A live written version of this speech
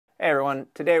Hey everyone,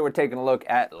 today we're taking a look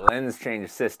at lens change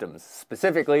systems,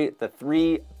 specifically the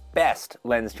 3 best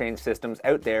lens change systems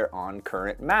out there on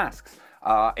current masks.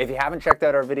 If you haven't checked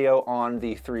out our video on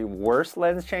the 3 worst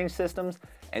lens change systems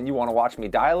and you want to watch me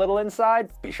die a little inside,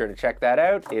 be sure to check that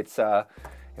out. It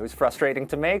was frustrating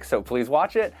to make, so please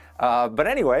watch it. But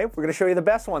anyway, we're going to show you the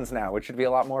best ones now, which should be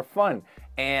a lot more fun.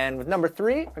 And with number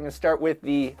 3, I'm going to start with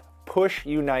the Push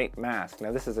Unite mask.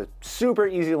 Now this is a super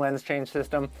easy lens change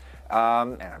system.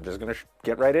 And I'm just gonna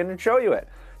get right in and show you it.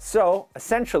 So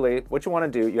essentially what you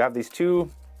want to do, you have these 2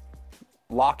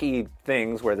 locky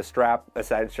things where the strap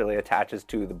essentially attaches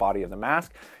to the body of the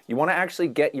mask. You want to actually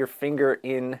get your finger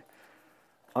in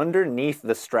underneath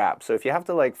the strap. So if you have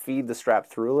to like feed the strap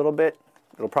through a little bit,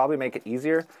 it'll probably make it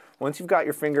easier. Once you've got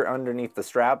your finger underneath the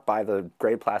strap by the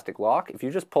gray plastic lock, if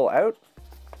you just pull out,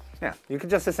 yeah, you can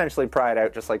just essentially pry it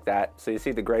out just like that. So you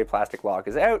see the gray plastic lock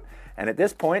is out, and at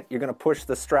this point you're going to push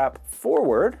the strap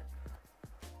forward,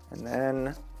 and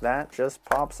then that just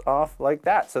pops off like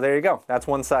that. So there you go, that's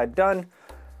one side done.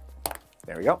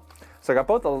 There we go. So I got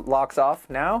both the locks off.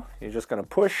 Now you're just going to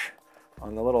push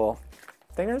on the little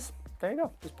fingers. There you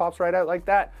go, just pops right out like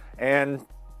that. And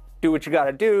do what you got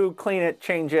to do, clean it,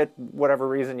 change it, whatever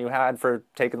reason you had for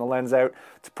taking the lens out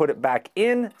to put it back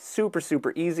in.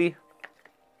 Super easy.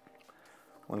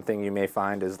 One thing you may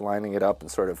find is lining it up and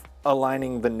sort of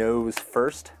aligning the nose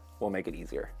first will make it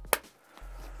easier.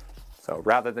 So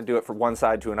rather than do it from one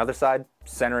side to another side,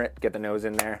 center it, get the nose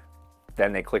in there,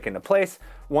 then they click into place.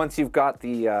 Once you've got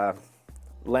the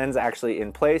lens actually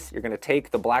in place, you're going to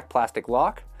take the black plastic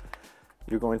lock,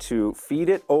 you're going to feed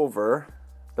it over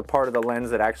the part of the lens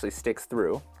that actually sticks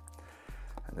through.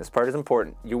 And this part is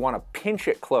important. You want to pinch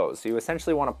it closed. So you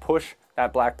essentially want to push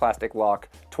that black plastic lock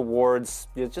towards,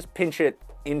 you just pinch it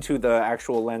into the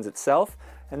actual lens itself,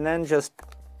 and then just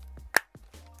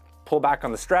pull back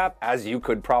on the strap, as you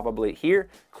could probably hear,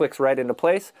 clicks right into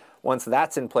place. Once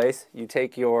that's in place, you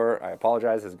take your, I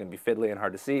apologize, it's going to be fiddly and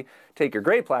hard to see, take your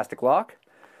gray plastic lock,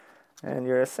 and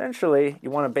you're essentially,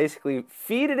 you want to basically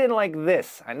feed it in like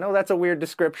this. I know that's a weird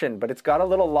description, but it's got a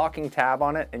little locking tab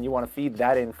on it, and you want to feed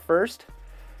that in first,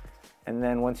 and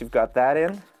then once you've got that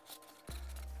in,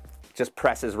 just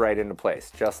presses right into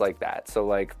place, just like that. So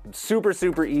like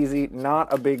super easy,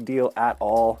 not a big deal at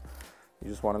all. You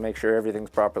just want to make sure everything's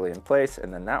properly in place,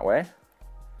 and then that way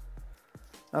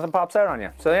nothing pops out on you.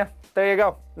 So yeah, there you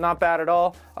go, not bad at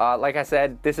all. Like I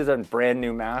said, this is a brand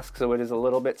new mask, so it is a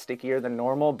little bit stickier than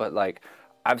normal, but like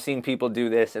I've seen people do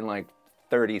this in like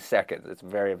 30 seconds. It's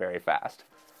very fast.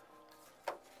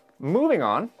 Moving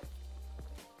on,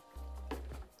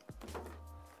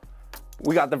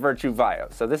 we got the Virtue Vio.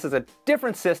 So this is a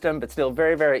different system, but still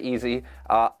very easy.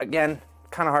 Again,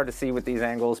 kind of hard to see with these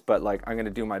angles, but like I'm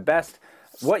gonna do my best.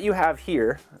 What you have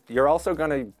here, you're also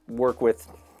gonna work with,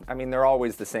 I mean, they're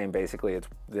always the same basically. It's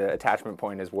the attachment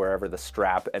point is wherever the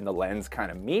strap and the lens kind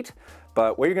of meet.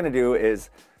 But what you're gonna do is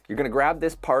you're gonna grab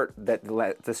this part that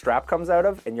the strap comes out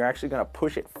of, and you're actually gonna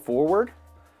push it forward.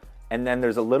 And then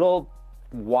there's a little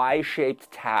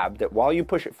Y-shaped tab that while you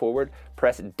push it forward,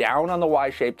 press down on the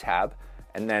Y-shaped tab.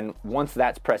 And then once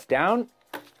that's pressed down,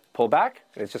 pull back,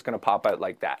 and it's just gonna pop out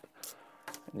like that.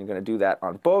 And you're gonna do that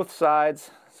on both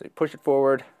sides. So you push it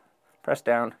forward, press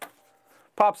down,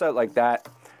 pops out like that.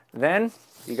 Then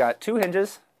you got 2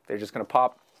 hinges. They're just gonna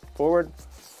pop forward.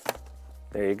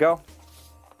 There you go.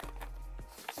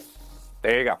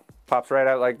 There you go. Pops right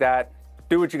out like that.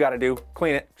 Do what you gotta do.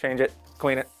 Clean it, change it,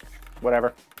 clean it,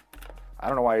 whatever. I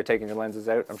don't know why you're taking your lenses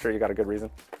out. I'm sure you got a good reason.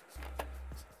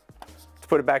 Let's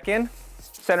put it back in.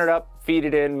 Center it up, feed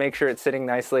it in, make sure it's sitting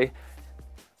nicely.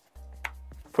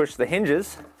 Push the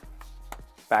hinges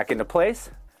back into place,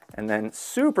 and then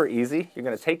super easy, you're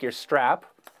gonna take your strap,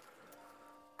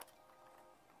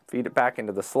 feed it back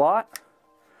into the slot,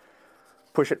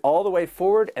 push it all the way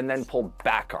forward, and then pull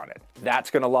back on it.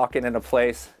 That's gonna lock it into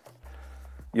place.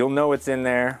 You'll know it's in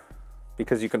there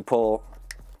because you can pull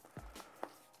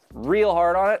real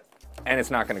hard on it, and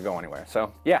it's not gonna go anywhere.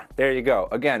 So yeah, there you go.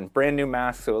 Again, brand new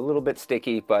mask, so a little bit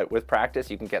sticky, but with practice,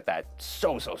 you can get that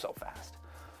so fast.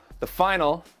 The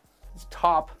final,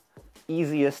 top,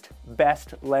 easiest,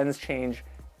 best lens change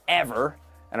ever,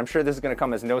 and I'm sure this is gonna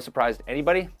come as no surprise to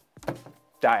anybody,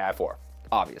 Die i4,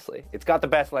 obviously. It's got the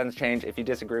best lens change. If you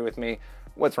disagree with me,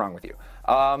 what's wrong with you?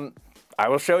 I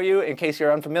will show you in case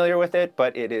you're unfamiliar with it,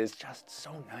 but it is just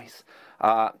so nice.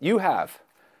 You have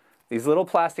these little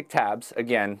plastic tabs,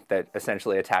 again, that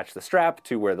essentially attach the strap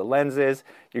to where the lens is.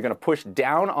 You're gonna push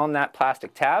down on that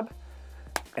plastic tab,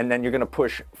 and then you're gonna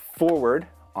push forward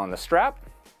on the strap.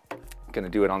 Gonna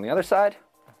do it on the other side.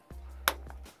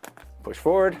 Push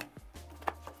forward.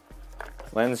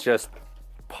 Lens just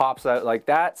pops out like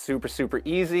that. Super, super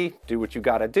easy. Do what you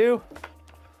gotta do.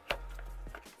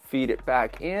 Feed it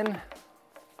back in.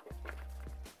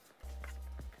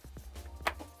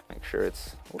 Make sure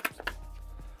it's, oops.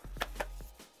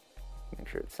 Make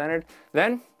sure it's centered.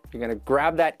 Then you're gonna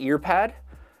grab that ear pad.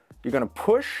 You're gonna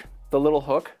push the little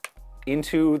hook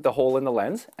into the hole in the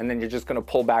lens, and then you're just gonna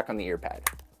pull back on the ear pad.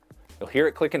 You'll hear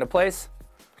it click into place.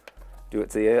 Do it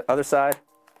to the other side,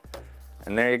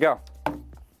 and there you go.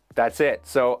 That's it.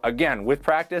 So again, with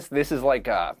practice, this is like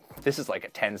a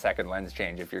 10-second lens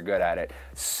change if you're good at it.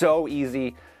 So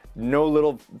easy, no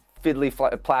little fiddly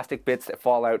plastic bits that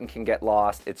fall out and can get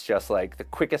lost. It's just like the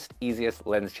quickest, easiest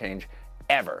lens change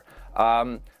ever.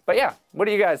 But yeah, what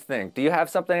do you guys think? Do you have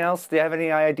something else? Do you have any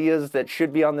ideas that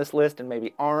should be on this list and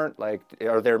maybe aren't? Like,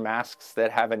 are there masks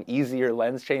that have an easier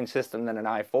lens change system than an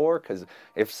i4? Because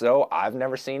if so, I've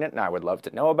never seen it and I would love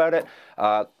to know about it.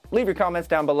 Leave your comments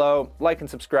down below, like and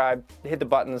subscribe, hit the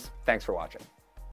buttons. Thanks for watching.